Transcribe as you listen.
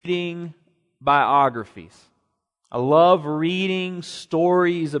reading biographies. I love reading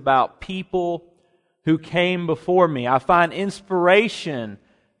stories about people who came before me. I find inspiration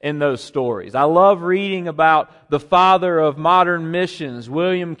in those stories. I love reading about the father of modern missions,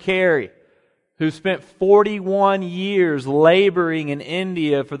 William Carey, who spent 41 years laboring in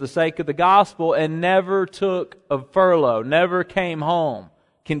India for the sake of the gospel and never took a furlough, never came home.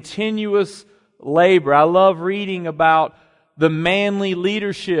 Continuous labor. I love reading about the manly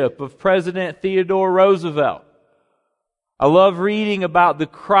leadership of President Theodore Roosevelt. I love reading about the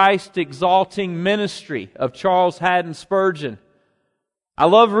Christ-exalting ministry of Charles Haddon Spurgeon. I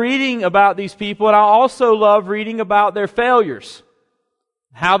love reading about these people, and I also love reading about their failures,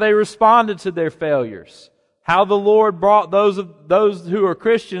 how they responded to their failures, how the Lord brought those who are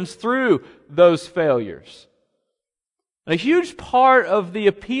Christians through those failures. And a huge part of the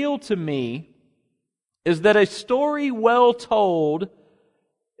appeal to me is that a story well told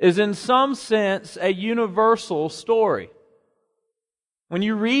is in some sense a universal story. When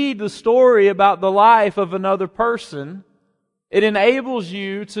you read the story about the life of another person, it enables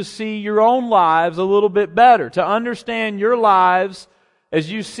you to see your own lives a little bit better, to understand your lives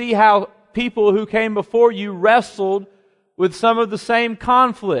as you see how people who came before you wrestled with some of the same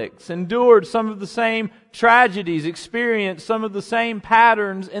conflicts, endured some of the same tragedies, experienced some of the same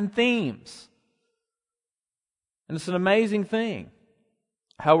patterns and themes. And it's an amazing thing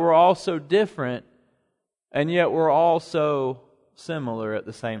how we're all so different and yet we're all so similar at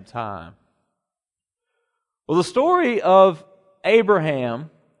the same time. Well, the story of Abraham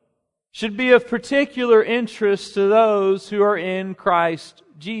should be of particular interest to those who are in Christ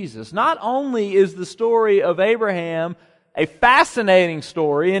Jesus. Not only is the story of Abraham a fascinating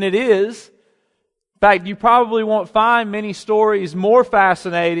story, and it is. In fact, you probably won't find many stories more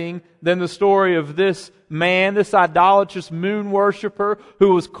fascinating than the story of this man, this idolatrous moon worshiper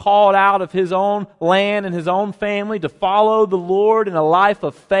who was called out of his own land and his own family to follow the Lord in a life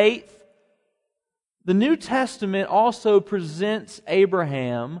of faith. The New Testament also presents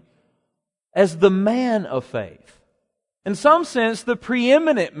Abraham as the man of faith. In some sense, the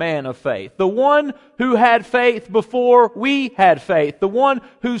preeminent man of faith. The one who had faith before we had faith. The one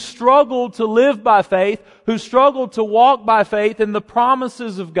who struggled to live by faith, who struggled to walk by faith in the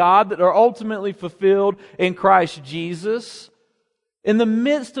promises of God that are ultimately fulfilled in Christ Jesus, in the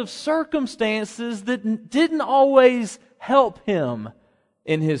midst of circumstances that didn't always help him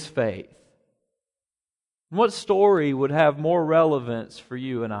in his faith. What story would have more relevance for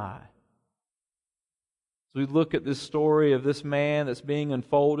you and I? As we look at this story of this man that's being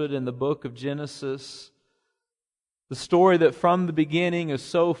unfolded in the book of Genesis, the story that from the beginning is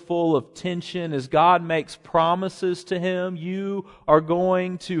so full of tension as God makes promises to him, you are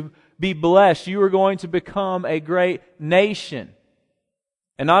going to be blessed, you are going to become a great nation.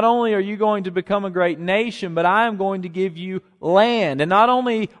 And not only are you going to become a great nation, but I am going to give you land. And not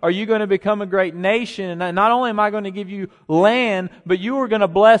only are you going to become a great nation, and not only am I going to give you land, but you are going to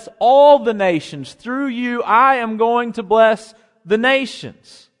bless all the nations. Through you, I am going to bless the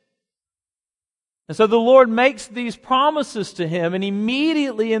nations. And so the Lord makes these promises to him, and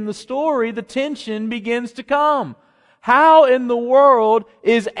immediately in the story, the tension begins to come. How in the world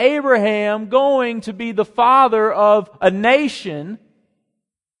is Abraham going to be the father of a nation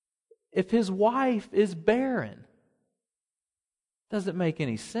if his wife is barren? Doesn't make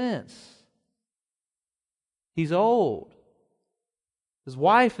any sense. He's old. His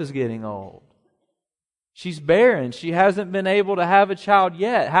wife is getting old. She's barren. She hasn't been able to have a child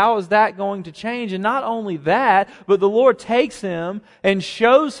yet. How is that going to change? And not only that, but the Lord takes him and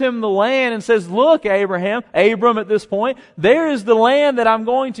shows him the land and says, look, Abram at this point, there is the land that I'm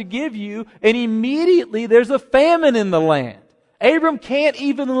going to give you. And immediately there's a famine in the land. Abram can't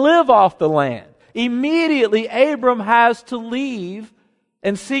even live off the land. Immediately, Abram has to leave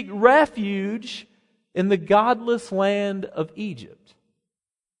and seek refuge in the godless land of Egypt.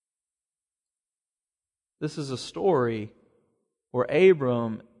 This is a story where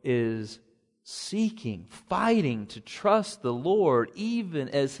Abram is seeking, fighting to trust the Lord, even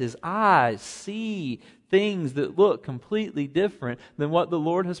as his eyes see things that look completely different than what the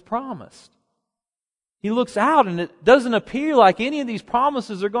Lord has promised. He looks out and it doesn't appear like any of these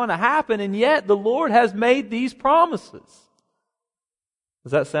promises are going to happen, and yet the Lord has made these promises.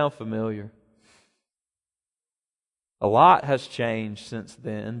 Does that sound familiar? A lot has changed since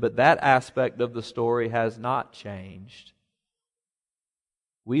then, but that aspect of the story has not changed.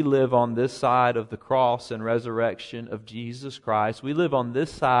 We live on this side of the cross and resurrection of Jesus Christ. We live on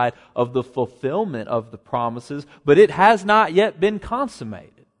this side of the fulfillment of the promises, but it has not yet been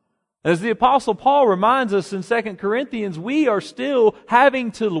consummated. As the Apostle Paul reminds us in 2 Corinthians, we are still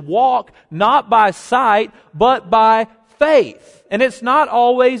having to walk not by sight, but by faith. And it's not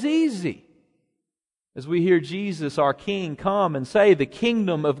always easy. As we hear Jesus, our King, come and say, the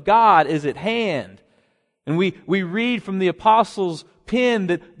kingdom of God is at hand. And we read from the Apostles'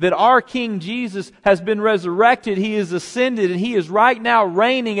 pen that our King Jesus has been resurrected. He is ascended and He is right now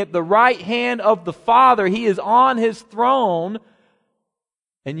reigning at the right hand of the Father. He is on His throne.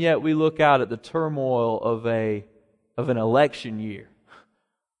 And yet we look out at the turmoil of an election year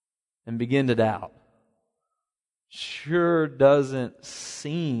and begin to doubt. Sure doesn't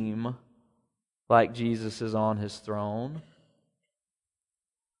seem like Jesus is on His throne.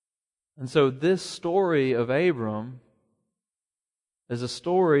 And so this story of Abram is a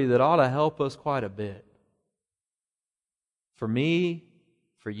story that ought to help us quite a bit. For me,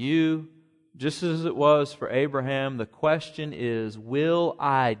 for you, just as it was for Abraham, the question is, will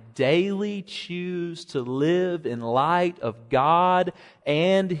I daily choose to live in light of God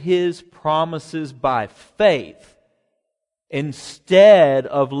and His promises by faith instead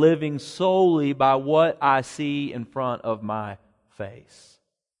of living solely by what I see in front of my face?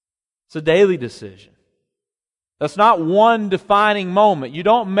 It's a daily decision. That's not one defining moment. You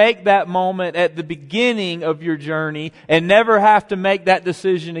don't make that moment at the beginning of your journey and never have to make that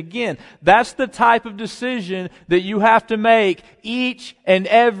decision again. That's the type of decision that you have to make each and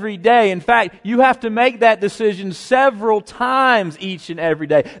every day. In fact, you have to make that decision several times each and every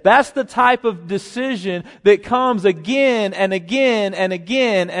day. That's the type of decision that comes again and again and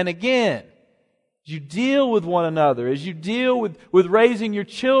again and again. As you deal with one another, as you deal with raising your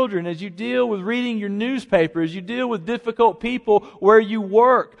children, as you deal with reading your newspaper, as you deal with difficult people where you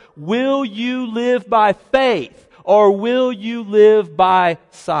work, will you live by faith or will you live by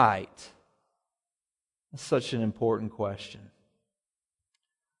sight? That's such an important question.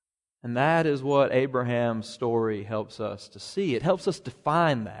 And that is what Abraham's story helps us to see. It helps us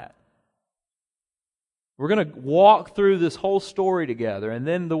define that. We're going to walk through this whole story together, and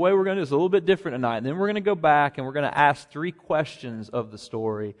then the way we're going to do it is a little bit different tonight. And then we're going to go back and we're going to ask 3 questions of the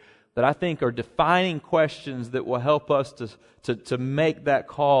story that I think are defining questions that will help us to make that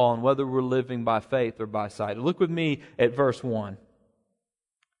call on whether we're living by faith or by sight. Look with me at verse 1.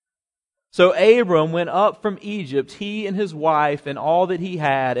 So Abram went up from Egypt, he and his wife and all that he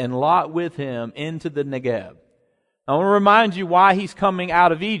had, and Lot with him, into the Negev. I want to remind you why he's coming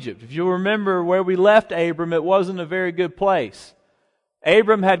out of Egypt. If you'll remember where we left Abram, it wasn't a very good place.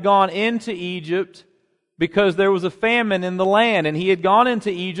 Abram had gone into Egypt because there was a famine in the land, and he had gone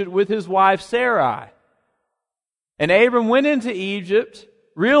into Egypt with his wife Sarai. And Abram went into Egypt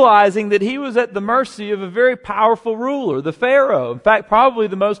realizing that he was at the mercy of a very powerful ruler, the Pharaoh. In fact, probably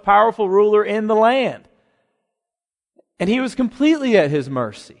the most powerful ruler in the land. And he was completely at his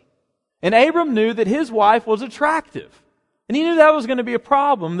mercy. And Abram knew that his wife was attractive. And he knew that was going to be a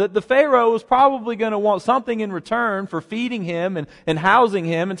problem, that the Pharaoh was probably going to want something in return for feeding him and housing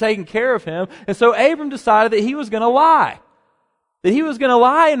him and taking care of him. And so Abram decided that he was going to lie. That he was going to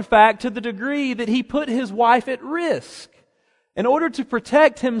lie, in fact, to the degree that he put his wife at risk. In order to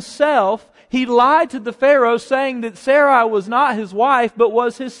protect himself, he lied to the Pharaoh, saying that Sarai was not his wife, but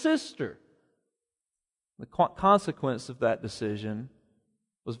was his sister. The consequence of that decision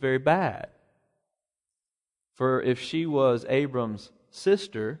was very bad. For if she was Abram's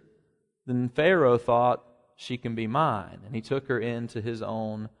sister, then Pharaoh thought, she can be mine. And he took her into his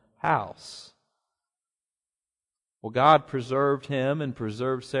own house. Well, God preserved him and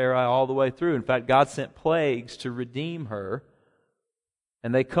preserved Sarai all the way through. In fact, God sent plagues to redeem her.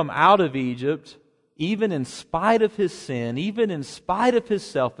 And they come out of Egypt, even in spite of his sin, even in spite of his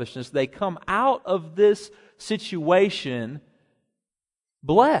selfishness, they come out of this situation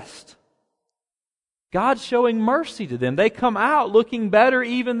blessed. God's showing mercy to them. They come out looking better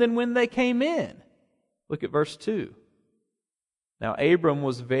even than when they came in. Look at verse 2. Now Abram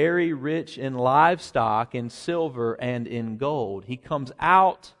was very rich in livestock, in silver, and in gold. He comes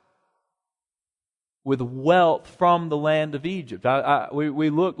out with wealth from the land of Egypt. We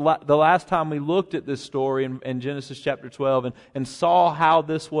looked the last time we looked at this story in Genesis chapter 12 and saw how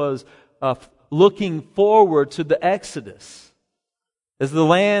this was looking forward to the Exodus. As the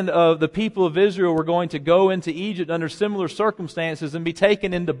land of the people of Israel were going to go into Egypt under similar circumstances and be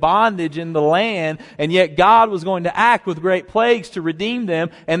taken into bondage in the land, and yet God was going to act with great plagues to redeem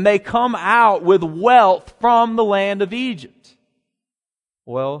them, and they come out with wealth from the land of Egypt.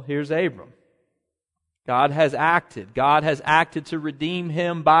 Well, here's Abram. God has acted. God has acted to redeem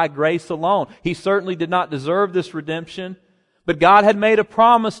him by grace alone. He certainly did not deserve this redemption, but God had made a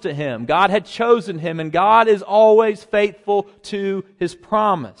promise to him. God had chosen him, and God is always faithful to His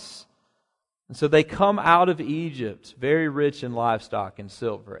promise. And so they come out of Egypt, very rich in livestock and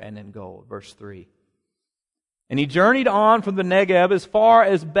silver and in gold. Verse 3. And he journeyed on from the Negeb as far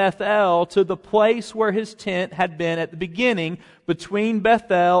as Bethel to the place where his tent had been at the beginning, between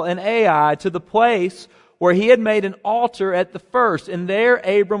Bethel and Ai, to the place where he had made an altar at the first. And there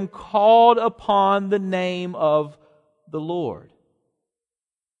Abram called upon the name of the Lord.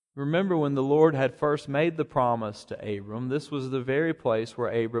 Remember, when the Lord had first made the promise to Abram, this was the very place where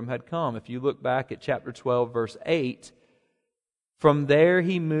Abram had come. If you look back at chapter 12, verse 8, from there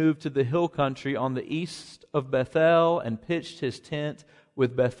he moved to the hill country on the east of Bethel and pitched his tent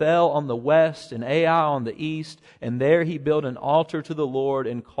with Bethel on the west and Ai on the east. And there he built an altar to the Lord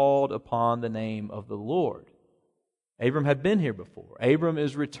and called upon the name of the Lord. Abram had been here before. Abram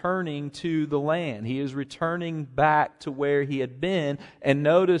is returning to the land. He is returning back to where he had been. And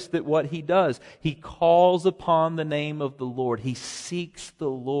notice that what he does, he calls upon the name of the Lord. He seeks the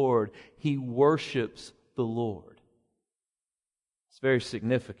Lord. He worships the Lord. It's very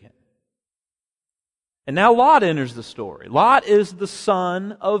significant. And now Lot enters the story. Lot is the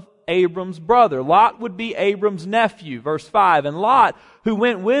son of Abram's brother. Lot would be Abram's nephew, verse 5. And Lot, who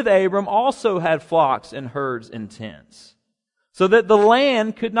went with Abram, also had flocks and herds and tents, so that the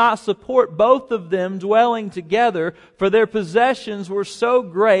land could not support both of them dwelling together, for their possessions were so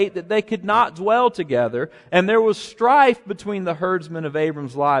great that they could not dwell together. And there was strife between the herdsmen of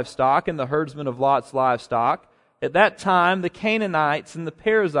Abram's livestock and the herdsmen of Lot's livestock. At that time, the Canaanites and the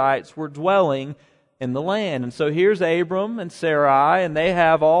Perizzites were dwelling in the land. And so here's Abram and Sarai, and they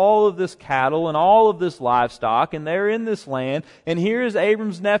have all of this cattle and all of this livestock, and they're in this land. And here is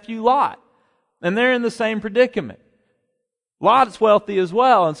Abram's nephew Lot, and they're in the same predicament. Lot's wealthy as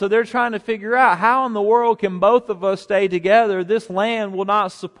well, and so they're trying to figure out, how in the world can both of us stay together? This land will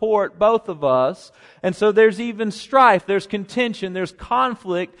not support both of us. And so there's even strife, there's contention, there's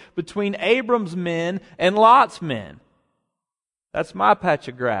conflict between Abram's men and Lot's men. That's my patch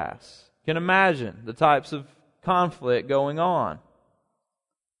of grass. Can imagine the types of conflict going on.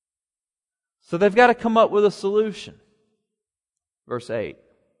 So they've got to come up with a solution. Verse 8.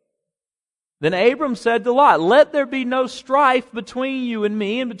 Then Abram said to Lot, "Let there be no strife between you and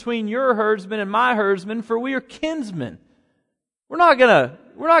me, and between your herdsmen and my herdsmen, for we are kinsmen. We're not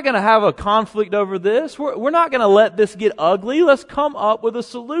gonna have a conflict over this. We're not gonna let this get ugly. Let's come up with a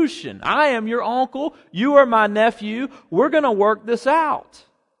solution. I am your uncle. You are my nephew. We're gonna work this out."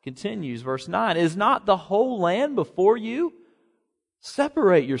 Continues, verse 9. "Is not the whole land before you?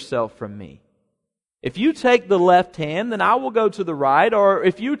 Separate yourself from me. If you take the left hand, then I will go to the right, or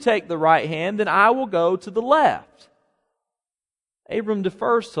if you take the right hand, then I will go to the left." Abram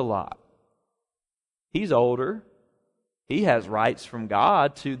defers to Lot. He's older. He has rights from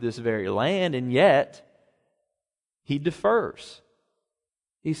God to this very land, and yet he defers.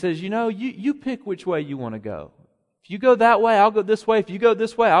 He says, you pick which way you want to go. If you go that way, I'll go this way. If you go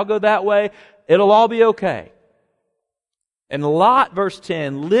this way, I'll go that way. It'll all be okay. And Lot, verse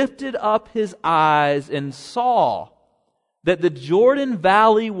 10, lifted up his eyes and saw that the Jordan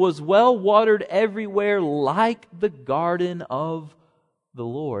Valley was well watered everywhere, like the garden of the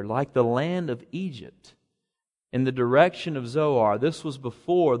Lord, like the land of Egypt, in the direction of Zoar. This was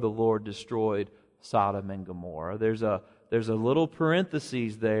before the Lord destroyed Sodom and Gomorrah. There's a little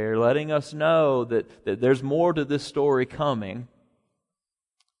parenthesis there letting us know that there's more to this story coming.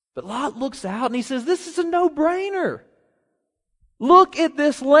 But Lot looks out and he says, "This is a no-brainer. Look at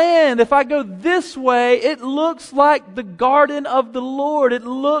this land. If I go this way, it looks like the garden of the Lord. It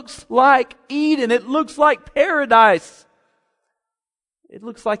looks like Eden. It looks like paradise. It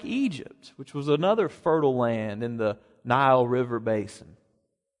looks like Egypt, which was another fertile land in the Nile River basin."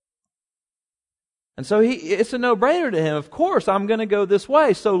 And so it's a no-brainer to him. Of course, I'm going to go this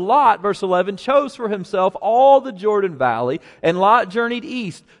way. So Lot, verse 11, chose for himself all the Jordan Valley, and Lot journeyed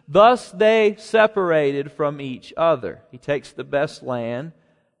east. Thus they separated from each other. He takes the best land,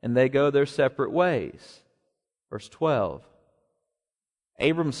 and they go their separate ways. Verse 12.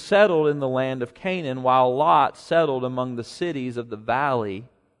 Abram settled in the land of Canaan, while Lot settled among the cities of the valley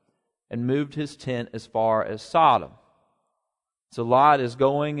and moved his tent as far as Sodom. So Lot is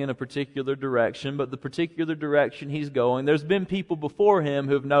going in a particular direction, but the particular direction he's going, there's been people before him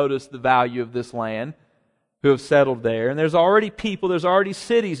who have noticed the value of this land, who have settled there. And there's already people, there's already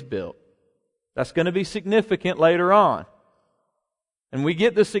cities built. That's going to be significant later on. And we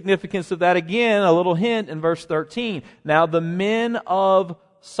get the significance of that again, a little hint in verse 13. "Now the men of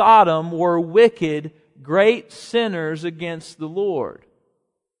Sodom were wicked, great sinners against the Lord."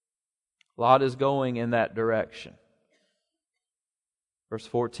 Lot is going in that direction. Verse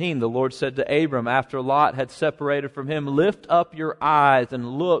 14, the Lord said to Abram after Lot had separated from him, "Lift up your eyes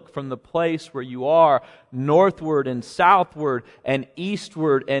and look from the place where you are, northward and southward and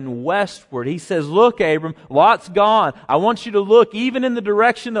eastward and westward." He says, look, Abram, Lot's gone. I want you to look even in the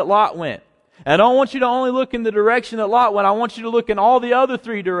direction that Lot went. And I don't want you to only look in the direction that Lot went. I want you to look in all the other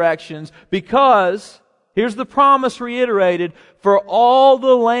three directions, because here's the promise reiterated: for all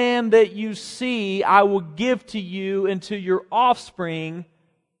the land that you see, I will give to you and to your offspring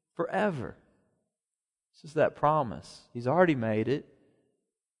forever. This is that promise. He's already made it.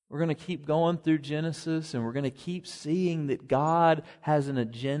 We're going to keep going through Genesis, and we're going to keep seeing that God has an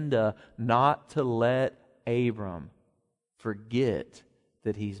agenda not to let Abram forget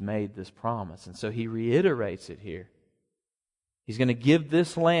that He's made this promise. And so He reiterates it here. He's going to give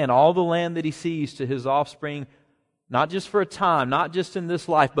this land, all the land that He sees, to His offspring, not just for a time, not just in this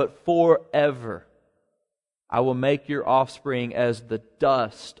life, but forever. I will make your offspring as the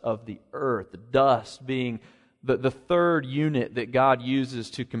dust of the earth. The dust being the third unit that God uses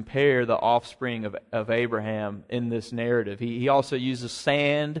to compare the offspring of Abraham in this narrative. He also uses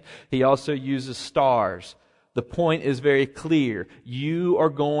sand. He also uses stars. The point is very clear. You are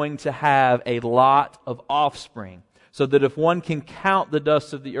going to have a lot of offspring, so that if one can count the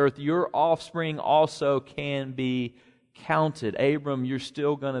dust of the earth, your offspring also can be counted. Abram, you're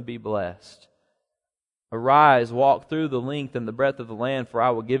still going to be blessed. Arise, walk through the length and the breadth of the land, for I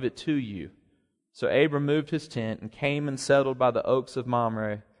will give it to you. So Abram moved his tent and came and settled by the oaks of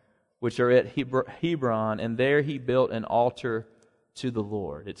Mamre, which are at Hebron, and there he built an altar to the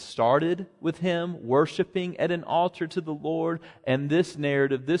Lord. It started with him worshiping at an altar to the Lord, and this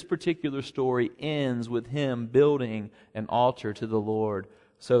narrative, this particular story, ends with him building an altar to the Lord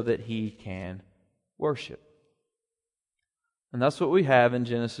so that he can worship. And that's what we have in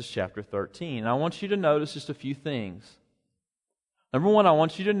Genesis chapter 13. And I want you to notice just a few things. Number one, I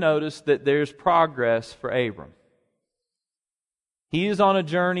want you to notice that there's progress for Abram. He is on a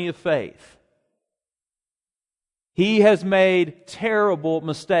journey of faith. He has made terrible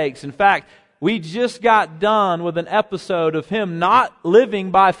mistakes. In fact, we just got done with an episode of him not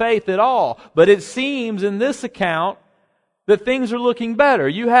living by faith at all. But it seems in this account that things are looking better.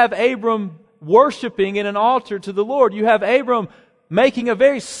 You have Abram worshiping in an altar to the Lord. You have Abram making a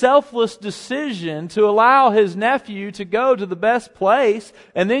very selfless decision to allow his nephew to go to the best place.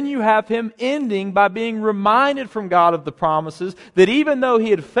 And then you have him ending by being reminded from God of the promises that even though he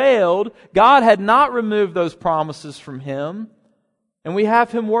had failed, God had not removed those promises from him. And we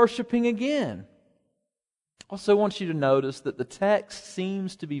have him worshiping again. Also, I want you to notice that the text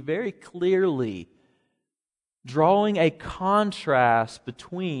seems to be very clearly drawing a contrast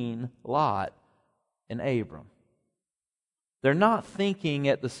between Lot and Abram. They're not thinking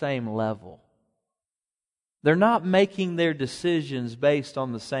at the same level. They're not making their decisions based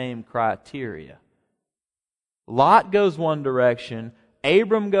on the same criteria. Lot goes one direction,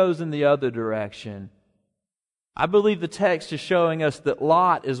 Abram goes in the other direction. I believe the text is showing us that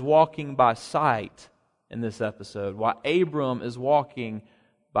Lot is walking by sight in this episode, while Abram is walking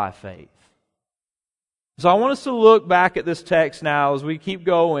by faith. So I want us to look back at this text now as we keep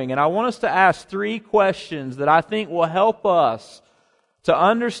going, and I want us to ask three questions that I think will help us to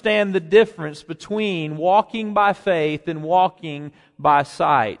understand the difference between walking by faith and walking by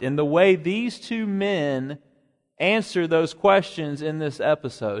sight, and the way these two men answer those questions in this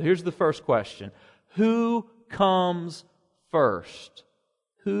episode. Here's the first question. Who comes first?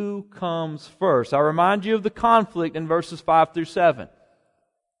 Who comes first? I remind you of the conflict in verses 5 through 7.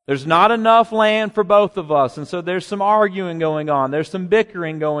 There's not enough land for both of us, and so there's some arguing going on. There's some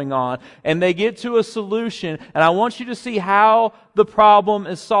bickering going on, and they get to a solution, and I want you to see how the problem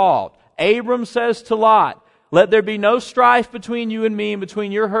is solved. Abram says to Lot, "Let there be no strife between you and me, and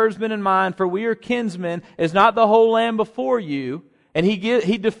between your herdsmen and mine, for we are kinsmen. Is not the whole land before you?" And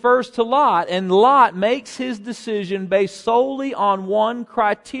he defers to Lot, and Lot makes his decision based solely on one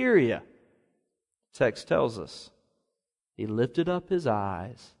criteria. The text tells us, he lifted up his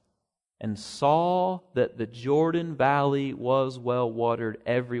eyes and saw that the Jordan Valley was well watered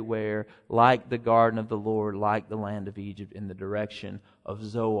everywhere, like the garden of the Lord, like the land of Egypt, in the direction of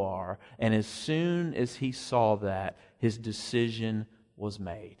Zoar. And as soon as he saw that, his decision was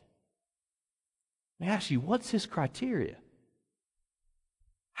made. Let me ask you, what's his criteria?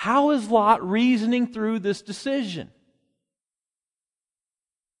 How is Lot reasoning through this decision?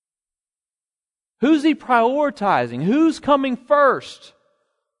 Who's he prioritizing? Who's coming first?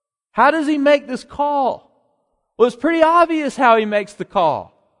 How does he make this call? Well, it's pretty obvious how he makes the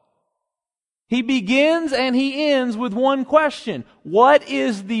call. He begins and he ends with one question. What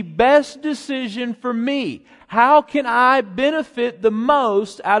is the best decision for me? How can I benefit the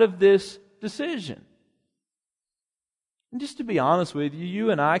most out of this decision? And just to be honest with you,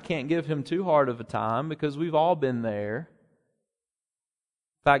 you and I can't give him too hard of a time because we've all been there.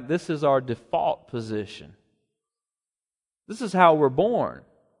 In fact, this is our default position. This is how we're born.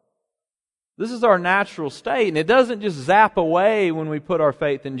 This is our natural state, and it doesn't just zap away when we put our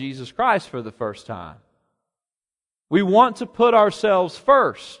faith in Jesus Christ for the first time. We want to put ourselves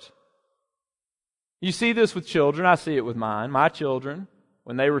first. You see this with children. I see it with mine. My children,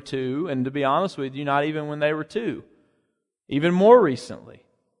 when they were 2, and to be honest with you, not even when they were 2. Even more recently.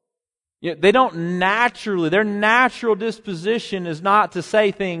 They don't naturally, their natural disposition is not to say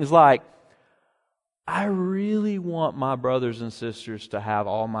things like, I really want my brothers and sisters to have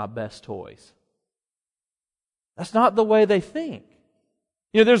all my best toys. That's not the way they think.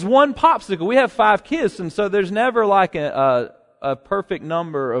 There's one popsicle. We have 5 kids, and so there's never like a perfect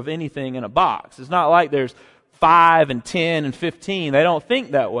number of anything in a box. It's not like there's 5 and 10 and 15. They don't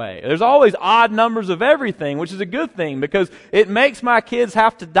think that way. There's always odd numbers of everything, which is a good thing because it makes my kids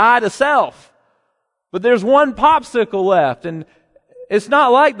have to die to self. But there's one popsicle left, and it's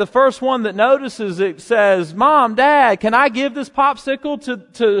not like the first one that notices it says, Mom, Dad, can I give this popsicle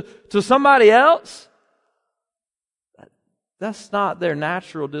to somebody else? That's not their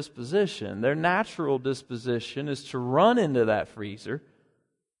natural disposition. Their natural disposition is to run into that freezer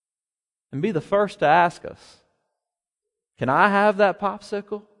and be the first to ask us, can I have that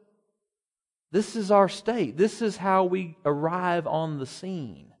popsicle? This is our state. This is how we arrive on the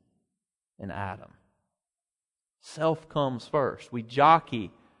scene in Adam. Self comes first. We jockey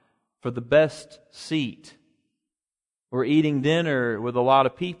for the best seat. We're eating dinner with a lot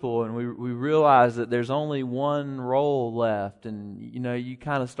of people and we realize that there's only one roll left. And you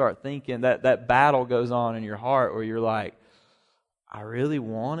kind of start thinking that battle goes on in your heart where you're like, I really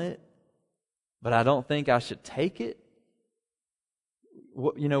want it, but I don't think I should take it.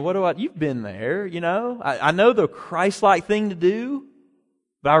 What do I... You've been there, I know the Christ-like thing to do,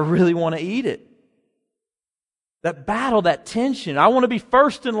 but I really want to eat it. That battle, that tension. I want to be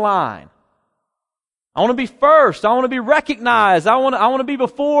first in line. I want to be first. I want to be recognized. I want to be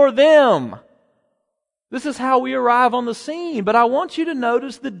before them. This is how we arrive on the scene. But I want you to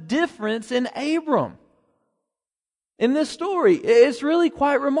notice the difference in Abram. In this story, it's really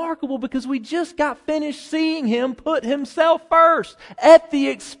quite remarkable because we just got finished seeing him put himself first at the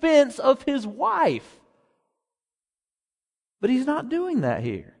expense of his wife. But he's not doing that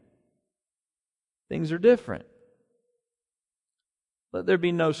here. Things are different. Let there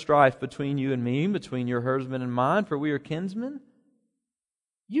be no strife between you and me, between your husband and mine, for we are kinsmen.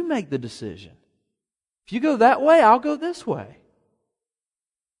 You make the decision. If you go that way, I'll go this way.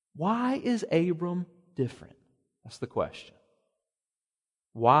 Why is Abram different? That's the question.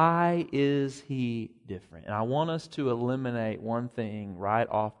 Why is he different? And I want us to eliminate one thing right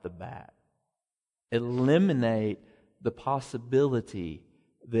off the bat. Eliminate the possibility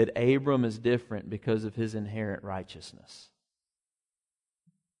that Abram is different because of his inherent righteousness.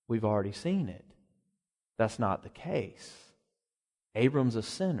 We've already seen it. That's not the case. Abram's a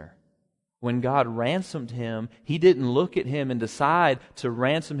sinner. When God ransomed him, He didn't look at him and decide to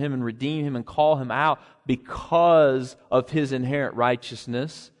ransom him and redeem him and call him out because of his inherent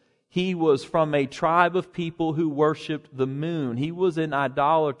righteousness. He was from a tribe of people who worshipped the moon. He was an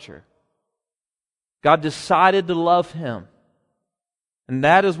idolater. God decided to love him. And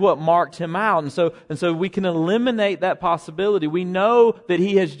that is what marked him out. And so we can eliminate that possibility. We know that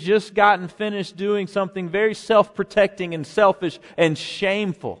he has just gotten finished doing something very self-protecting and selfish and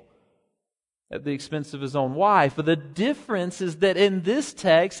shameful at the expense of his own wife. But the difference is that in this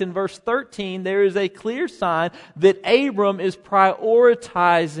text, in verse 13, there is a clear sign that Abram is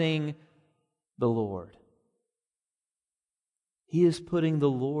prioritizing the Lord. He is putting the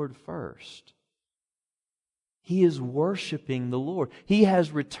Lord first. He is worshiping the Lord. He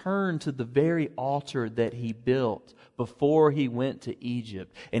has returned to the very altar that he built before he went to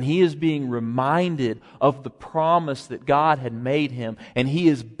Egypt. And he is being reminded of the promise that God had made him. And he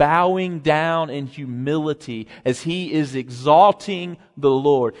is bowing down in humility as he is exalting the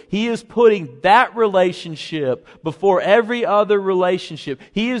Lord. He is putting that relationship before every other relationship.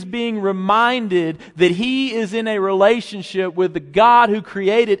 He is being reminded that he is in a relationship with the God who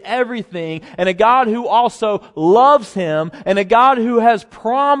created everything and a God who also loves him and a God who has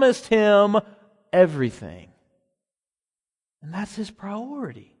promised him everything. And that's his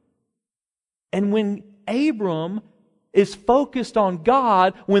priority. And when Abram is focused on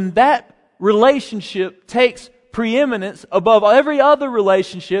God, when that relationship takes preeminence above every other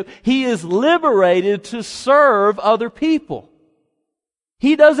relationship. He is liberated to serve other people.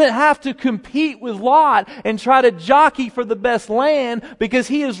 He doesn't have to compete with Lot and try to jockey for the best land because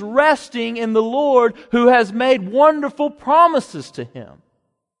he is resting in the Lord who has made wonderful promises to him.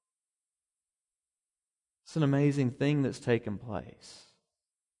 It's an amazing thing that's taken place.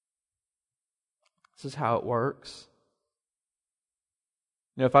 This is how it works.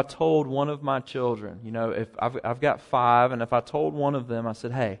 If I told one of my children, if I've got 5, and if I told one of them, I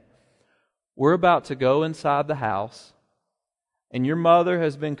said, hey, we're about to go inside the house, and your mother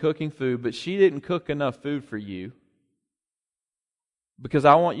has been cooking food, but she didn't cook enough food for you, because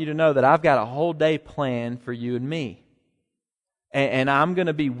I want you to know that I've got a whole day planned for you and me. And I'm going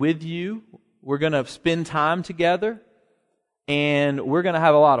to be with you. We're going to spend time together, and we're going to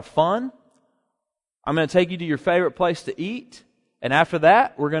have a lot of fun. I'm going to take you to your favorite place to eat. And after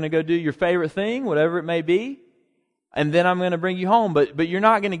that, we're going to go do your favorite thing, whatever it may be. And then I'm going to bring you home. But you're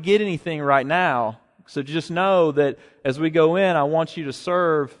not going to get anything right now. So just know that as we go in, I want you to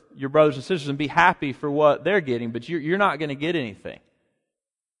serve your brothers and sisters and be happy for what they're getting. But you're not going to get anything.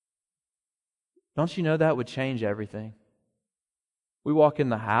 Don't you know that would change everything? We walk in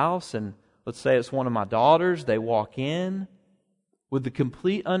the house, and let's say it's one of my daughters. They walk in with the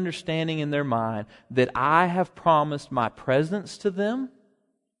complete understanding in their mind that I have promised my presence to them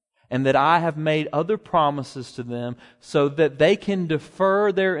and that I have made other promises to them so that they can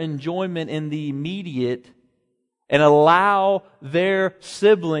defer their enjoyment in the immediate and allow their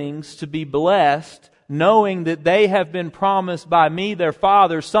siblings to be blessed, knowing that they have been promised by me, their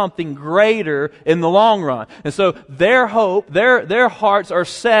Father, something greater in the long run. And so their hope, their hearts are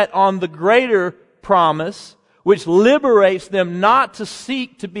set on the greater promise, which liberates them not to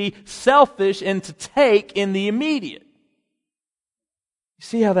seek to be selfish and to take in the immediate. You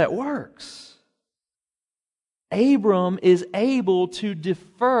see how that works? Abram is able to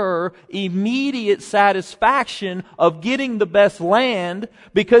defer immediate satisfaction of getting the best land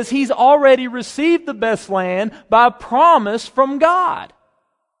because he's already received the best land by promise from God.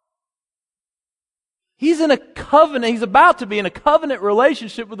 He's in a covenant. He's about to be in a covenant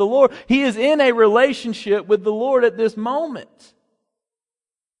relationship with the Lord. He is in a relationship with the Lord at this moment.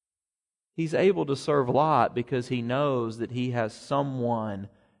 He's able to serve Lot because he knows that he has someone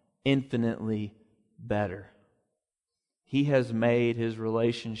infinitely better. He has made his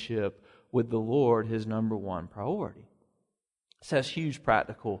relationship with the Lord his number one priority. This has huge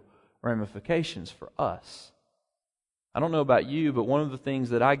practical ramifications for us. I don't know about you, but one of the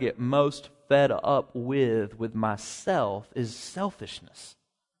things that I get most fed up with myself is selfishness.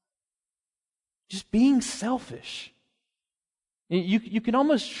 Just being selfish. You can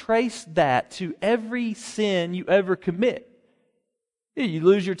almost trace that to every sin you ever commit. You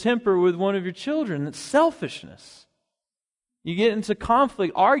lose your temper with one of your children. It's selfishness. You get into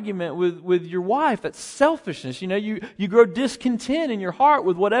conflict, argument with your wife. That's selfishness. You grow discontent in your heart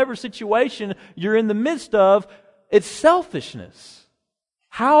with whatever situation you're in the midst of. It's selfishness.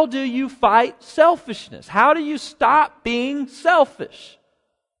 How do you fight selfishness? How do you stop being selfish?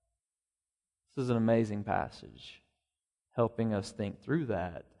 This is an amazing passage, helping us think through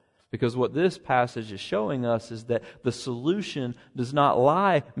that. Because what this passage is showing us is that the solution does not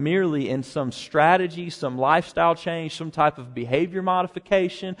lie merely in some strategy, some lifestyle change, some type of behavior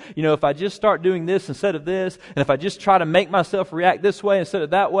modification. If I just start doing this instead of this, and if I just try to make myself react this way instead of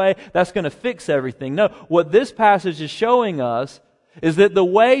that way, that's going to fix everything. No, what this passage is showing us is that the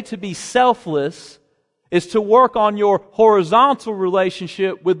way to be selfless is to work on your horizontal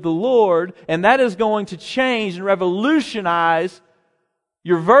relationship with the Lord, and that is going to change and revolutionize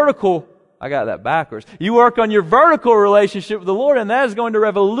your vertical, I got that backwards. You work on your vertical relationship with the Lord, and that is going to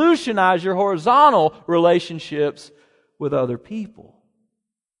revolutionize your horizontal relationships with other people.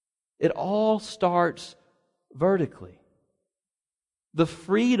 It all starts vertically. The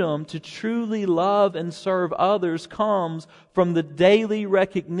freedom to truly love and serve others comes from the daily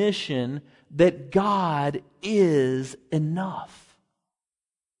recognition that God is enough.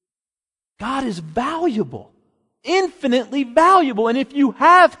 God is valuable. Infinitely valuable. And if you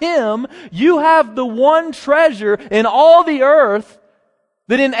have Him, you have the one treasure in all the earth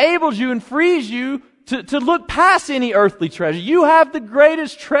that enables you and frees you to look past any earthly treasure. You have the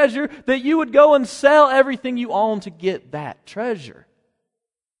greatest treasure that you would go and sell everything you own to get that treasure.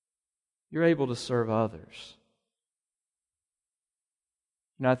 You're able to serve others.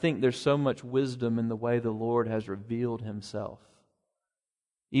 I think there's so much wisdom in the way the Lord has revealed Himself.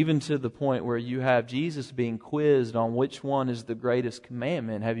 Even to the point where you have Jesus being quizzed on which one is the greatest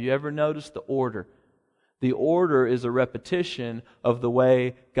commandment. Have you ever noticed the order? The order is a repetition of the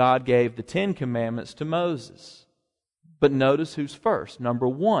way God gave the 10 Commandments to Moses. But notice who's first. Number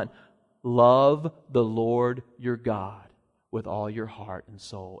 1, love the Lord your God with all your heart and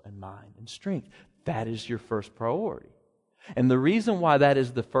soul and mind and strength. That is your first priority. And the reason why that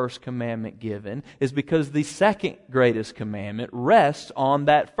is the first commandment given is because the second greatest commandment rests on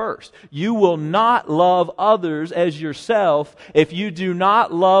that first. You will not love others as yourself if you do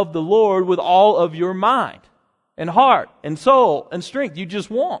not love the Lord with all of your mind and heart and soul and strength. You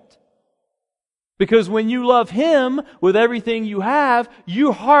just won't. Because when you love Him with everything you have,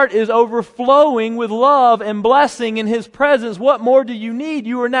 your heart is overflowing with love and blessing in His presence. What more do you need?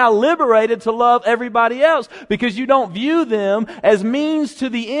 You are now liberated to love everybody else because you don't view them as means to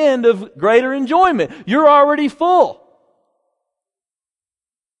the end of greater enjoyment. You're already full.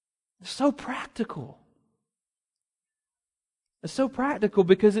 It's so practical. It's so practical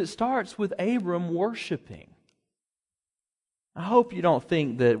because it starts with Abram worshiping. I hope you don't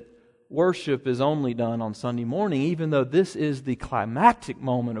think that worship is only done on Sunday morning, even though this is the climactic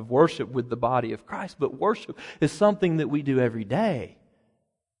moment of worship with the body of Christ. But worship is something that we do every day.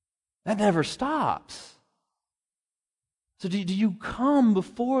 That never stops. So do you come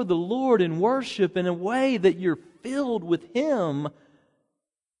before the Lord in worship in a way that you're filled with Him?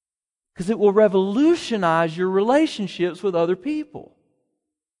 Because it will revolutionize your relationships with other people.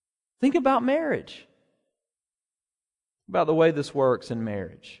 Think about marriage. About the way this works in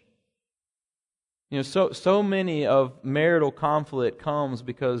marriage. You know, so many of marital conflict comes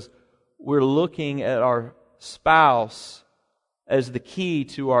because we're looking at our spouse as the key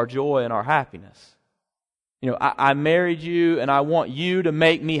to our joy and our happiness. You know, I married you and I want you to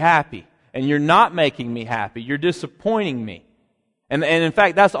make me happy. And you're not making me happy. You're disappointing me. And in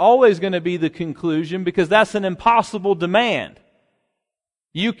fact, that's always going to be the conclusion because that's an impossible demand.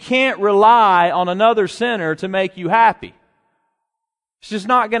 You can't rely on another sinner to make you happy. It's just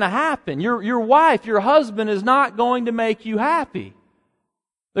not going to happen. Your wife, your husband is not going to make you happy.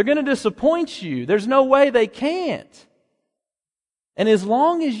 They're going to disappoint you. There's no way they can't. And as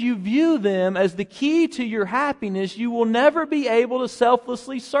long as you view them as the key to your happiness, you will never be able to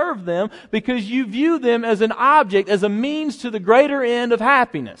selflessly serve them because you view them as an object, as a means to the greater end of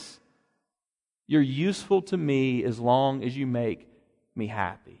happiness. You're useful to me as long as you make me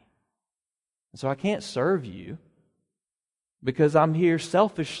happy. And so I can't serve you because I'm here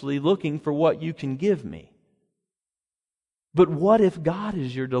selfishly looking for what you can give me. But what if God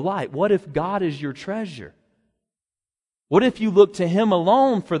is your delight? What if God is your treasure? What if you look to Him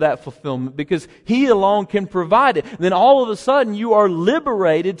alone for that fulfillment because He alone can provide it? Then all of a sudden you are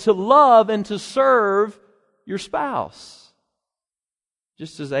liberated to love and to serve your spouse.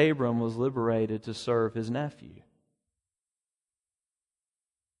 Just as Abram was liberated to serve his nephew.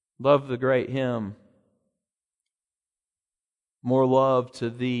 Love the great hymn, More love to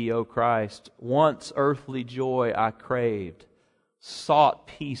Thee, O Christ. Once earthly joy I craved, sought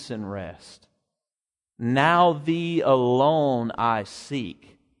peace and rest. Now Thee alone I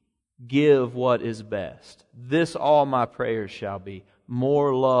seek. Give what is best. This all my prayers shall be.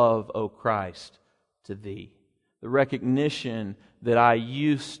 More love, O Christ, to Thee. The recognition that I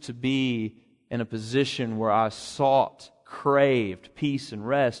used to be in a position where I sought, craved peace and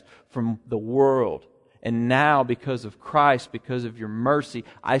rest from the world. And now, because of Christ, because of Your mercy,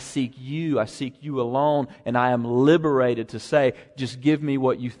 I seek You alone, and I am liberated to say, just give me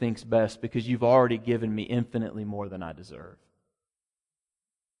what You think's best, because You've already given me infinitely more than I deserve.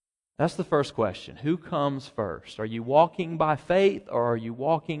 That's the first question. Who comes first? Are you walking by faith, or are you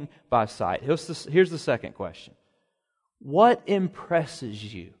walking by sight? Here's the second question. What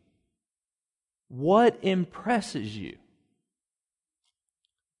impresses you? What impresses you?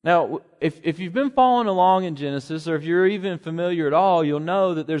 Now, if you've been following along in Genesis, or if you're even familiar at all, you'll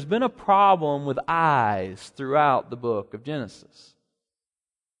know that there's been a problem with eyes throughout the book of Genesis.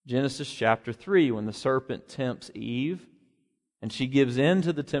 Genesis chapter 3, when the serpent tempts Eve, and she gives in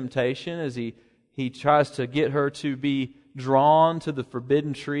to the temptation as he tries to get her to be drawn to the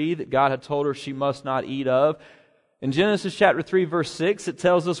forbidden tree that God had told her she must not eat of. In Genesis chapter 3, verse 6, it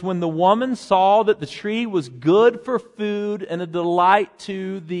tells us, when the woman saw that the tree was good for food and a delight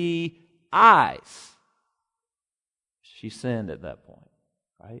to the eyes, she sinned at that point,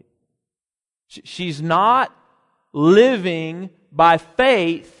 right? She's not living by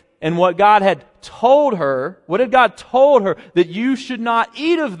faith in what God had told her. What had God told her? That you should not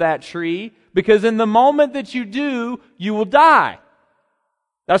eat of that tree, because in the moment that you do, you will die.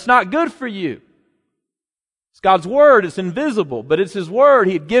 That's not good for you. It's God's Word. It's invisible, but it's His Word.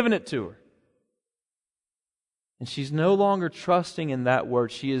 He had given it to her. And she's no longer trusting in that Word.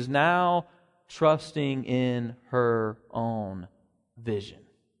 She is now trusting in her own vision.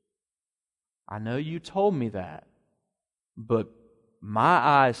 I know you told me that, but my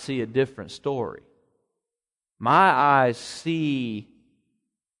eyes see a different story. My eyes see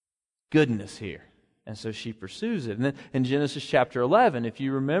goodness here. And so she pursues it. And then in Genesis chapter 11, if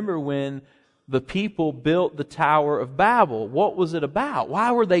you remember when the people built the Tower of Babel, what was it about?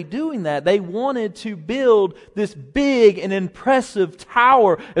 Why were they doing that? They wanted to build this big and impressive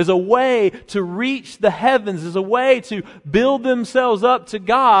tower as a way to reach the heavens, as a way to build themselves up to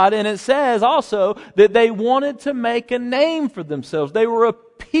God. And it says also that they wanted to make a name for themselves. They were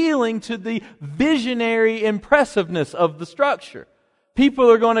appealing to the visionary impressiveness of the structure.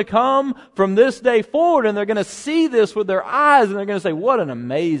 People are going to come from this day forward and they're going to see this with their eyes and they're going to say, what an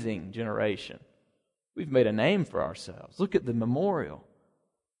amazing generation. We've made a name for ourselves. Look at the memorial.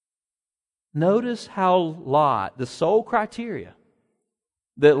 Notice how Lot, the sole criteria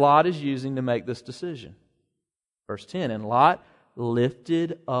that Lot is using to make this decision. Verse 10, and Lot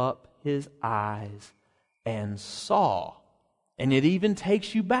lifted up his eyes and saw. And it even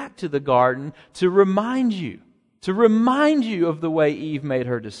takes you back to the garden to remind you of the way Eve made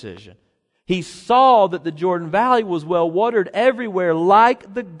her decision. He saw that the Jordan Valley was well watered everywhere,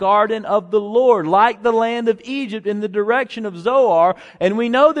 like the garden of the Lord, like the land of Egypt in the direction of Zoar. And we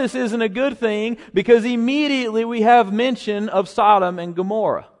know this isn't a good thing because immediately we have mention of Sodom and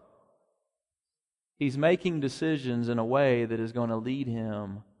Gomorrah. He's making decisions in a way that is going to lead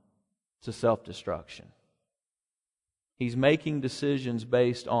him to self-destruction. He's making decisions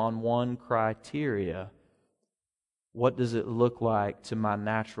based on one criteria. What does it look like to my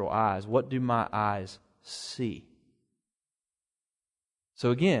natural eyes? What do my eyes see?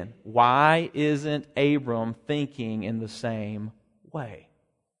 So again, why isn't Abram thinking in the same way?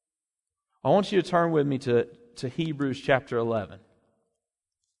 I want you to turn with me to Hebrews chapter 11.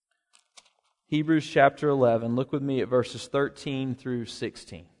 Hebrews chapter 11, look with me at verses 13 through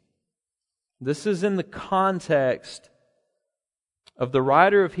 16. This is in the context of the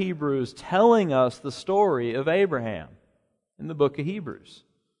writer of Hebrews telling us the story of Abraham in the book of Hebrews.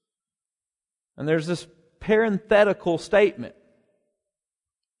 And there's this parenthetical statement.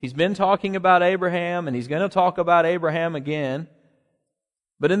 He's been talking about Abraham, and he's going to talk about Abraham again.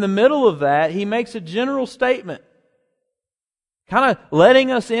 But in the middle of that, he makes a general statement, kind of letting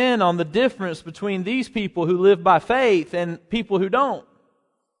us in on the difference between these people who live by faith and people who don't.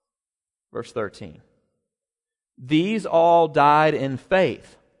 Verse 13. These all died in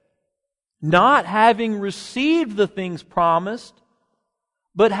faith, not having received the things promised,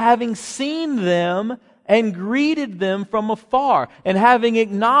 but having seen them and greeted them from afar, and having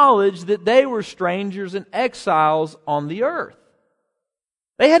acknowledged that they were strangers and exiles on the earth.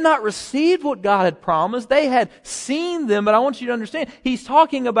 They had not received what God had promised. They had seen them, but I want you to understand, he's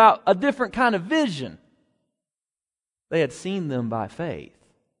talking about a different kind of vision. They had seen them by faith.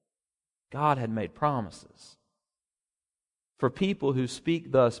 God had made promises. For people who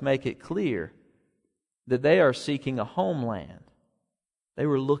speak thus make it clear that they are seeking a homeland. They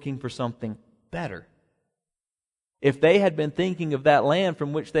were looking for something better. If they had been thinking of that land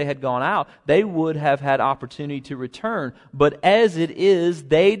from which they had gone out, they would have had opportunity to return. But as it is,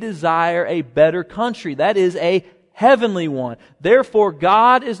 they desire a better country. That is a heavenly one. Therefore,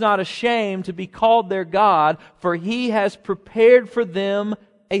 God is not ashamed to be called their God, for He has prepared for them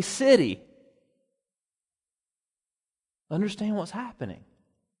a city. Understand what's happening.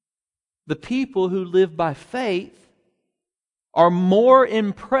 The people who live by faith are more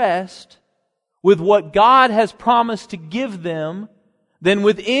impressed with what God has promised to give them than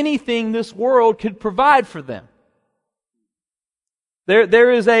with anything this world could provide for them.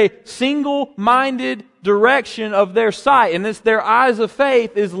 There is a single-minded direction of their sight, and their eyes of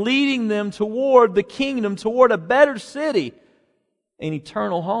faith is leading them toward the kingdom, toward a better city, an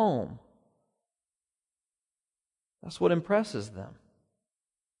eternal home. That's what impresses them.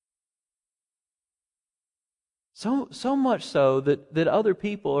 So much so that other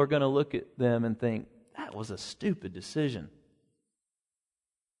people are going to look at them and think, that was a stupid decision.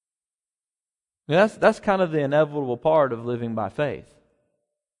 That's kind of the inevitable part of living by faith.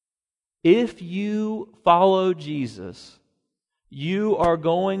 If you follow Jesus, you are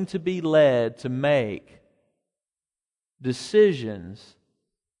going to be led to make decisions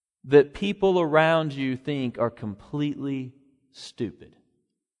that people around you think are completely stupid.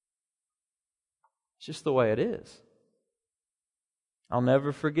 It's just the way it is. I'll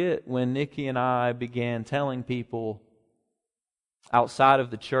never forget when Nikki and I began telling people outside of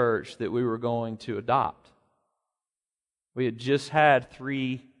the church that we were going to adopt. We had just had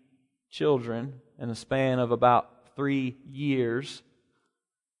 3 children in a span of about 3 years.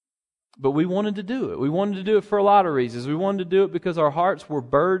 But we wanted to do it. We wanted to do it for a lot of reasons. We wanted to do it because our hearts were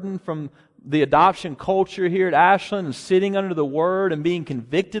burdened from the adoption culture here at Ashland and sitting under the Word and being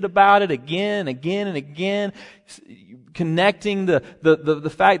convicted about it again and again and again, connecting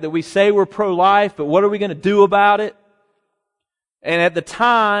the fact that we say we're pro-life, but what are we going to do about it? And at the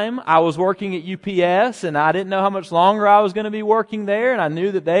time, I was working at UPS, and I didn't know how much longer I was going to be working there, and I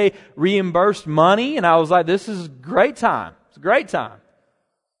knew that they reimbursed money, and I was like, this is a great time. It's a great time.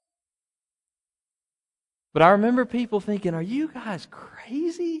 But I remember people thinking, are you guys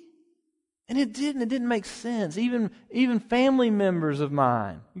crazy? And it didn't make sense. Even family members of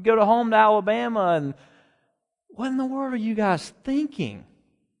mine. You go home to Alabama, and what in the world are you guys thinking?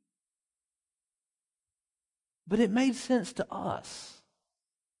 But it made sense to us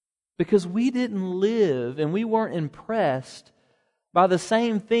because we didn't live and we weren't impressed by the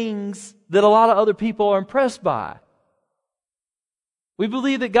same things that a lot of other people are impressed by. We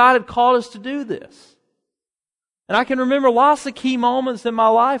believed that God had called us to do this. And I can remember lots of key moments in my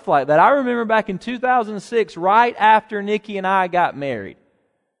life like that. I remember back in 2006, right after Nikki and I got married.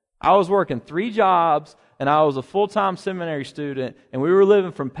 I was working 3 jobs, and I was a full-time seminary student, and we were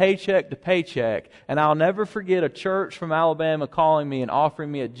living from paycheck to paycheck. And I'll never forget a church from Alabama calling me and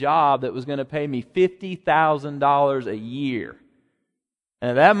offering me a job that was going to pay me $50,000 a year. And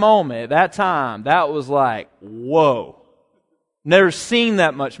at that moment, at that time, that was like, whoa. Never seen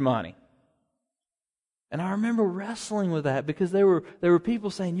that much money. And I remember wrestling with that because there were people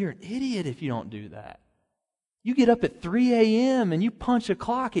saying, you're an idiot if you don't do that. You get up at 3 a.m. and you punch a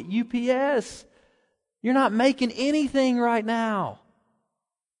clock at UPS. You're not making anything right now.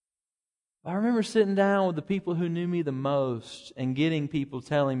 I remember sitting down with the people who knew me the most and getting people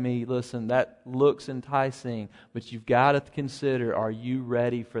telling me, listen, that looks enticing, but you've got to consider, are you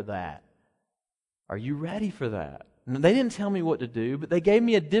ready for that? Are you ready for that? And they didn't tell me what to do, but they gave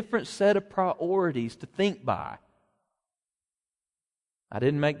me a different set of priorities to think by. I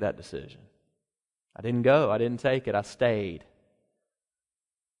didn't make that decision. I didn't go. I didn't take it. I stayed.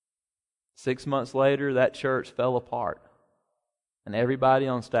 6 months later, that church fell apart. And everybody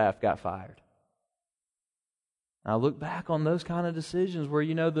on staff got fired. And I look back on those kind of decisions where,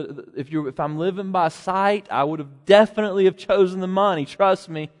 if I'm living by sight, I would have definitely have chosen the money. Trust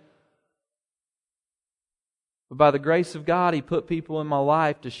me. But by the grace of God, He put people in my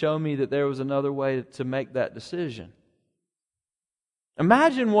life to show me that there was another way to make that decision.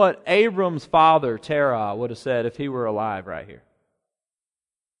 Imagine what Abram's father, Terah, would have said if he were alive right here.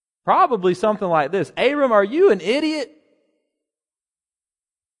 Probably something like this. Abram, are you an idiot?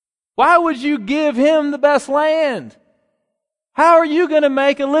 Why would you give him the best land? How are you going to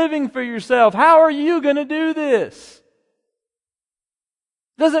make a living for yourself? How are you going to do this?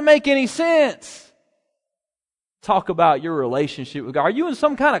 Doesn't make any sense. Talk about your relationship with God. Are you in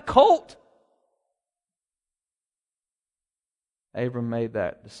some kind of cult? Abram made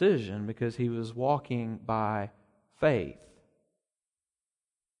that decision because he was walking by faith.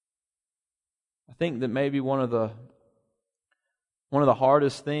 I think that maybe one of the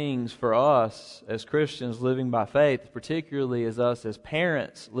hardest things for us as Christians living by faith, particularly as us as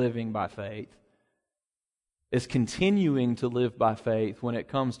parents living by faith, is continuing to live by faith when it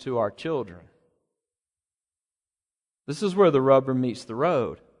comes to our children. This is where the rubber meets the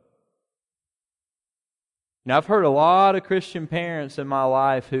road. Now, I've heard a lot of Christian parents in my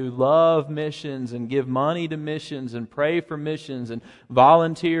life who love missions and give money to missions and pray for missions and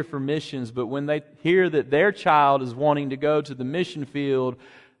volunteer for missions, but when they hear that their child is wanting to go to the mission field,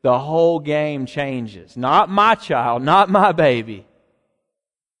 the whole game changes. Not my child, not my baby.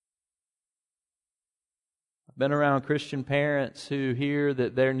 I've been around Christian parents who hear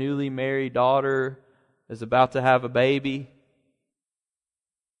that their newly married daughter is about to have a baby.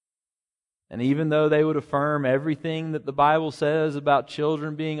 And even though they would affirm everything that the Bible says about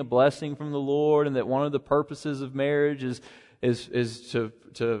children being a blessing from the Lord and that one of the purposes of marriage is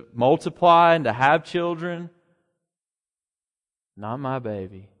to multiply and to have children, not my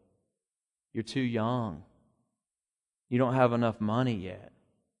baby. You're too young. You don't have enough money yet.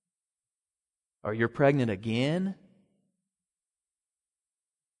 Or you're pregnant again?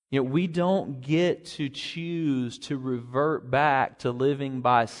 We don't get to choose to revert back to living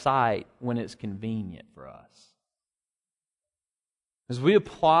by sight when it's convenient for us. As we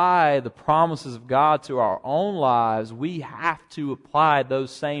apply the promises of God to our own lives, we have to apply those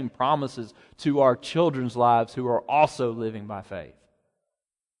same promises to our children's lives who are also living by faith.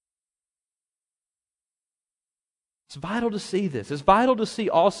 It's vital to see this. It's vital to see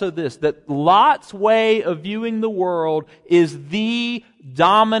also this, that Lot's way of viewing the world is the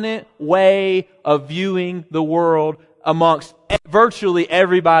dominant way of viewing the world amongst virtually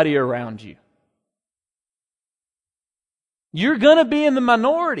everybody around you. You're going to be in the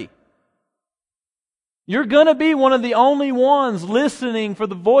minority. You're going to be one of the only ones listening for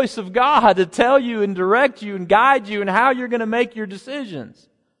the voice of God to tell you and direct you and guide you and how you're going to make your decisions.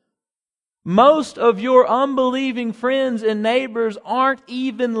 Most of your unbelieving friends and neighbors aren't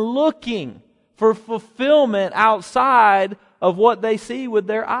even looking for fulfillment outside of what they see with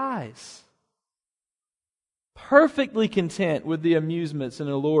their eyes. Perfectly content with the amusements and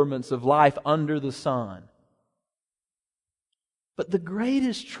allurements of life under the sun. But the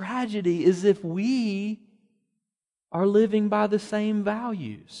greatest tragedy is if we are living by the same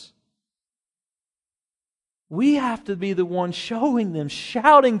values. We have to be the one showing them,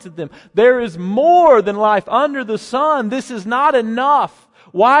 shouting to them, there is more than life under the sun. This is not enough.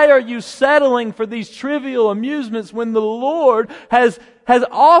 Why are you settling for these trivial amusements when the Lord has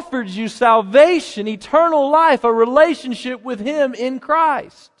offered you salvation, eternal life, a relationship with Him in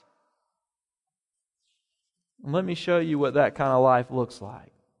Christ? And let me show you what that kind of life looks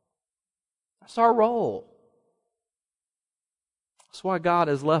like. That's our role. That's why God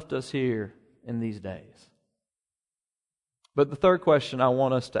has left us here in these days. But the third question I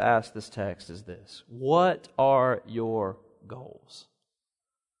want us to ask this text is this: what are your goals?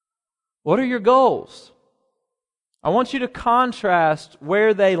 What are your goals? I want you to contrast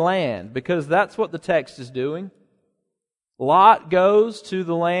where they land, because that's what the text is doing. Lot goes to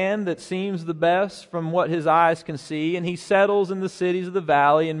the land that seems the best from what his eyes can see, and he settles in the cities of the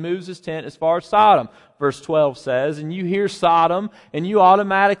valley and moves his tent as far as Sodom. Verse 12 says, and you hear Sodom, and you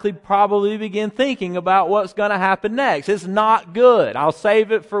automatically probably begin thinking about what's going to happen next. It's not good. I'll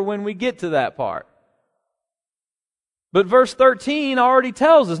save it for when we get to that part. But verse 13 already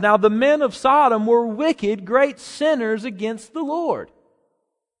tells us, now the men of Sodom were wicked, great sinners against the Lord.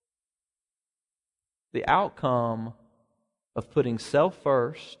 The outcome of putting self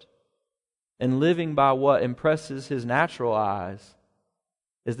first and living by what impresses his natural eyes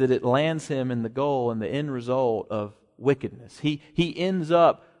is that it lands him in the goal and the end result of wickedness. He ends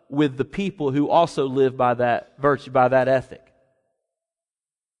up with the people who also live by that virtue, by that ethic.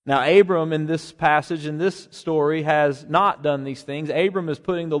 Now, Abram in this passage, in this story, has not done these things. Abram is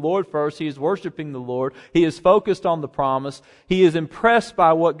putting the Lord first. He is worshiping the Lord. He is focused on the promise. He is impressed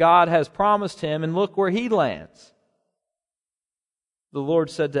by what God has promised him, and look where he lands. The Lord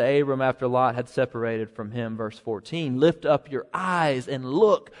said to Abram after Lot had separated from him, verse 14, lift up your eyes and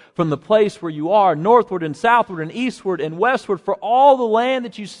look from the place where you are, northward and southward and eastward and westward, for all the land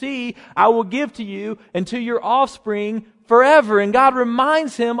that you see I will give to you and to your offspring forever. And God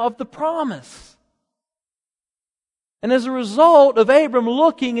reminds him of the promise. And as a result of Abram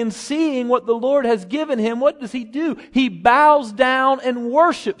looking and seeing what the Lord has given him, what does he do? He bows down and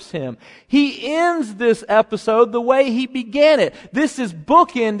worships Him. He ends this episode the way he began it. This is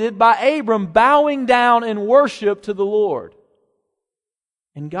bookended by Abram bowing down in worship to the Lord.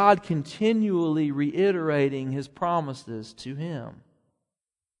 And God continually reiterating His promises to him.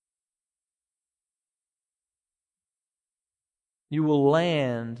 You will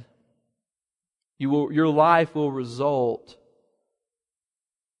land. Your life will result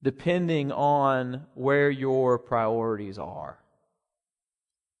depending on where your priorities are.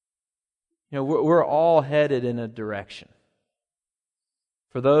 You know, we're all headed in a direction.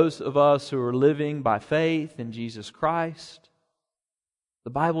 For those of us who are living by faith in Jesus Christ,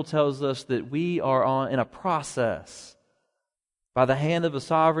 the Bible tells us that we are in a process. By the hand of a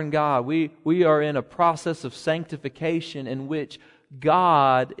sovereign God, we are in a process of sanctification in which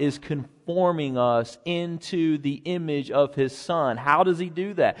God is conforming us into the image of His Son. How does He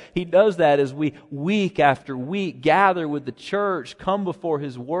do that? He does that as we, week after week, gather with the church, come before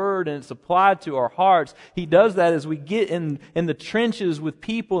His Word, and it's applied to our hearts. He does that as we get in the trenches with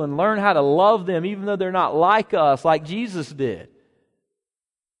people and learn how to love them, even though they're not like us, like Jesus did.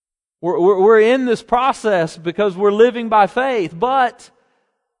 We're in this process because we're living by faith. But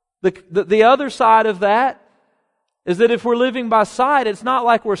the other side of that is that if we're living by sight, it's not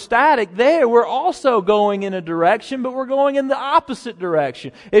like we're static there. We're also going in a direction, but we're going in the opposite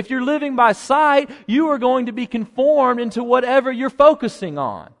direction. If you're living by sight, you are going to be conformed into whatever you're focusing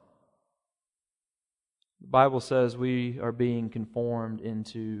on. The Bible says we are being conformed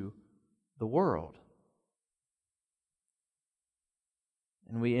into the world.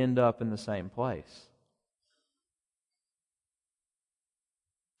 And we end up in the same place.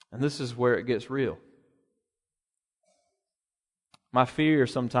 And this is where it gets real. My fear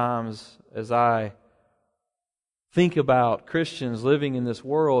sometimes as I think about Christians living in this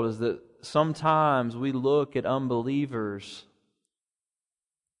world is that sometimes we look at unbelievers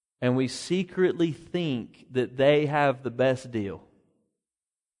and we secretly think that they have the best deal.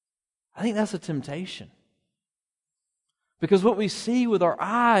 I think that's a temptation. Because what we see with our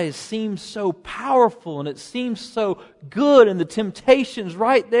eyes seems so powerful and it seems so good, and the temptation's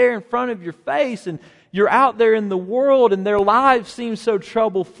right there in front of your face, and you're out there in the world and their lives seem so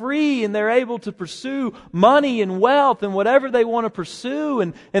trouble-free, and they're able to pursue money and wealth and whatever they want to pursue,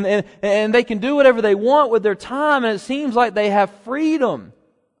 and they can do whatever they want with their time, and it seems like they have freedom.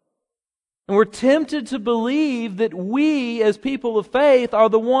 And we're tempted to believe that we, as people of faith, are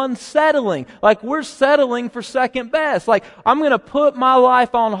the ones settling. Like we're settling for second best. Like, I'm going to put my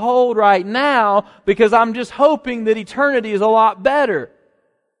life on hold right now because I'm just hoping that eternity is a lot better.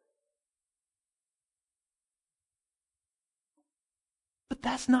 But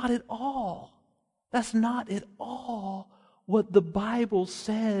that's not at all. That's not at all what the Bible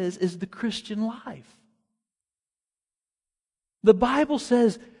says is the Christian life. The Bible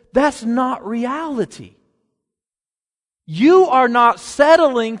says that's not reality. You are not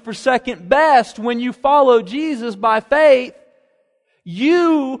settling for second best when you follow Jesus by faith.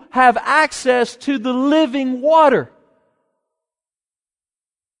 You have access to the living water.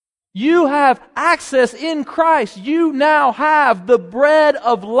 You have access in Christ. You now have the bread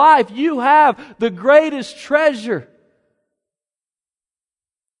of life. You have the greatest treasure.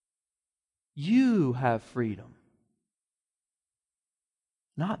 You have freedom.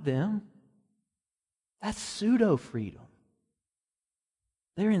 Not them. That's pseudo-freedom.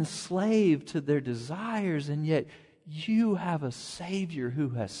 They're enslaved to their desires, and yet you have a Savior who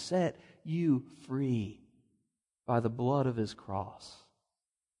has set you free by the blood of His cross.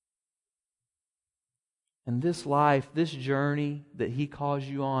 And this life, this journey that He calls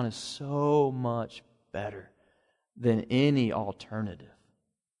you on is so much better than any alternative.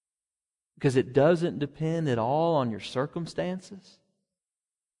 Because it doesn't depend at all on your circumstances.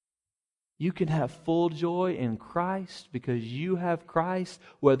 You can have full joy in Christ because you have Christ,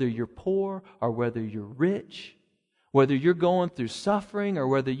 whether you're poor or whether you're rich, whether you're going through suffering or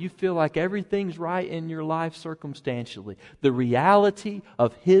whether you feel like everything's right in your life circumstantially. The reality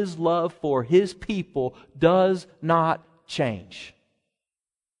of His love for His people does not change.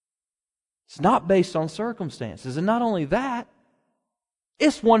 It's not based on circumstances. And not only that,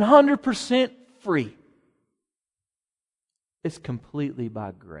 it's 100% free. It's completely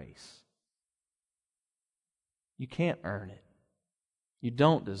by grace. You can't earn it. You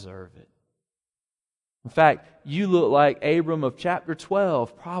don't deserve it. In fact, you look like Abram of chapter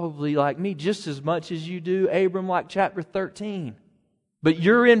 12, probably like me, just as much as you do Abram like chapter 13. But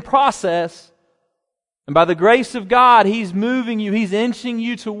you're in process, and by the grace of God, He's moving you, He's inching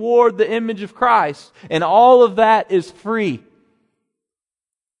you toward the image of Christ. And all of that is free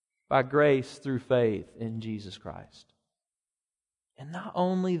by grace through faith in Jesus Christ. And not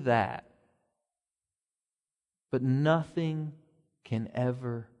only that, but nothing can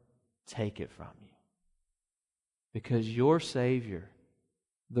ever take it from you. Because your Savior,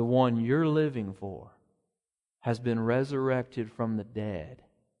 the one you're living for, has been resurrected from the dead.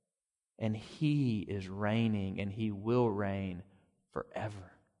 And He is reigning, and He will reign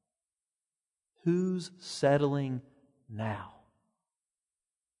forever. Who's settling now?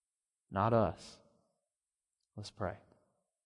 Not us. Let's pray.